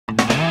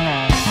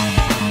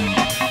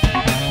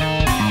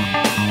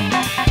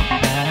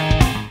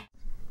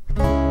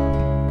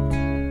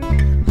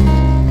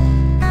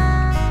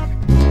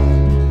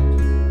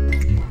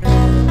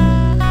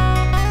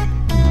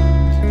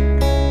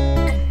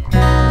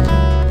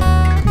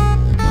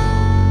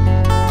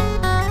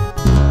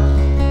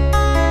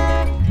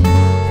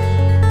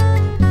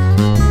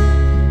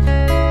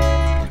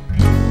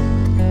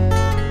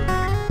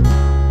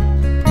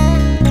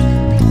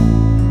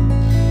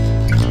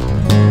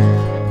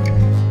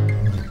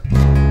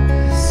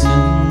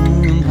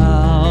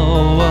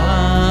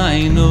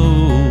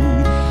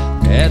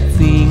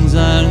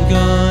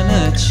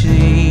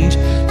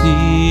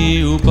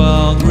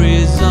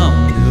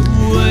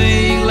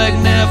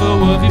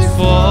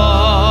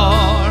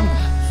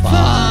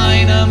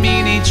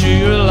into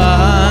your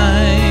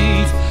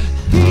life.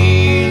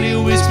 Hear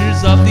the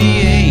whispers of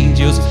the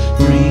angels,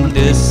 bring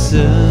the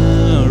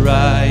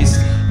sunrise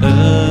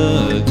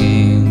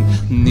again.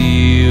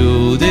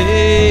 New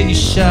day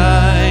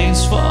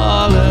shines,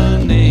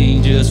 fallen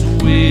angels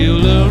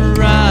will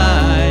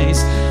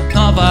arise.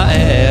 Nova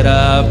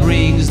era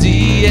brings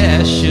the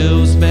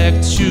ashes back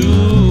to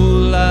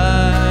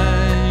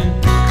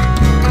life.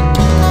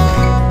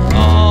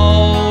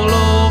 All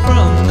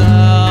over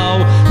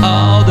now,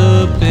 all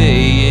the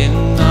pain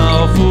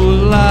of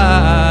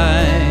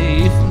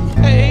life.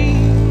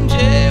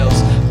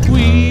 Angels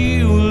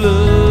will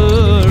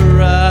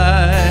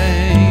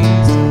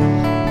arise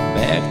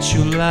back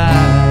to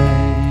life.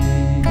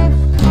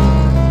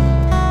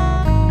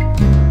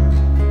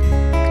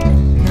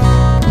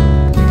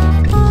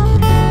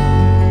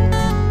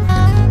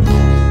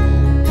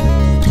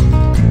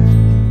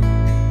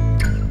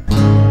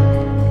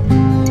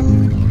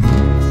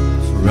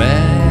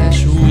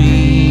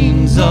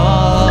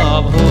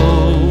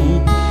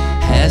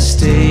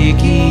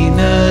 Taking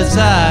us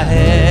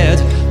ahead.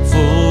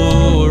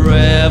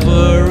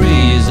 Forever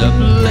is a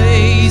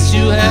place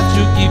you have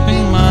to keep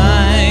in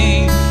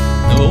mind.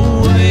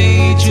 No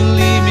way to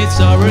limit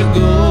our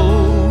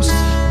goals.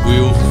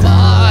 We'll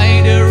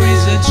find a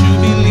reason to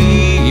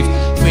believe.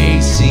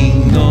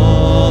 Facing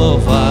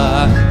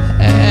Nova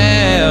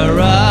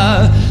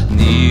era,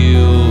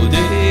 new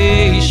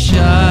day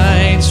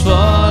shines,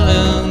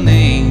 fallen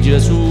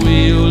angels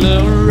will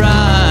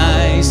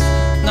arise.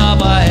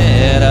 Nova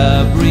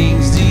era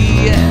brings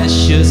the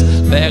ashes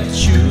back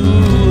to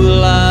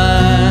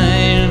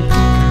life.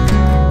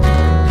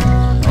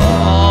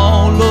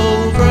 All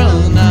over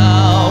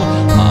now,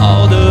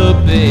 all the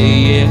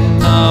pain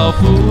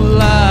of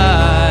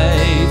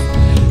life.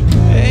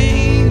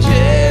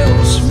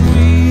 Angels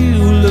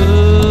will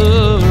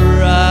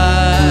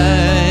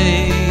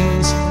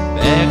arise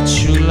back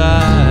to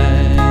life.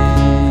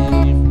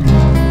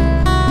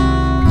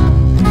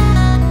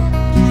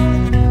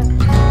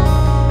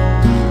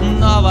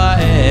 Nova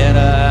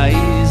era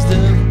is the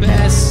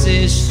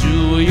message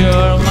to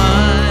your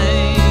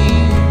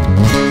mind,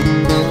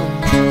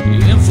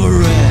 and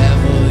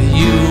forever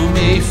you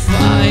may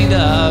find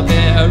a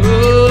better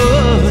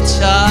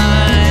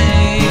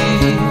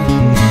time.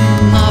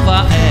 Nova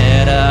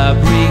era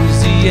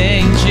brings the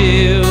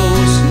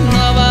angels.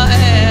 Nova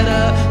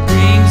era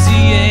brings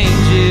the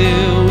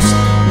angels.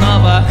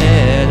 Nova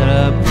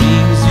era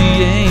brings the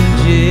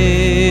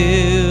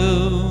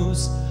angels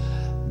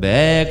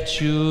back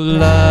to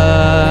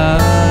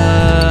life.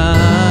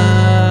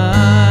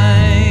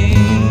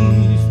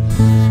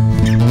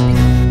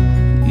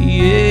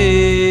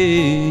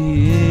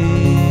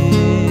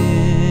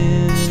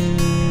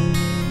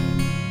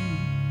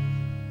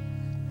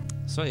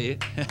 Isso aí.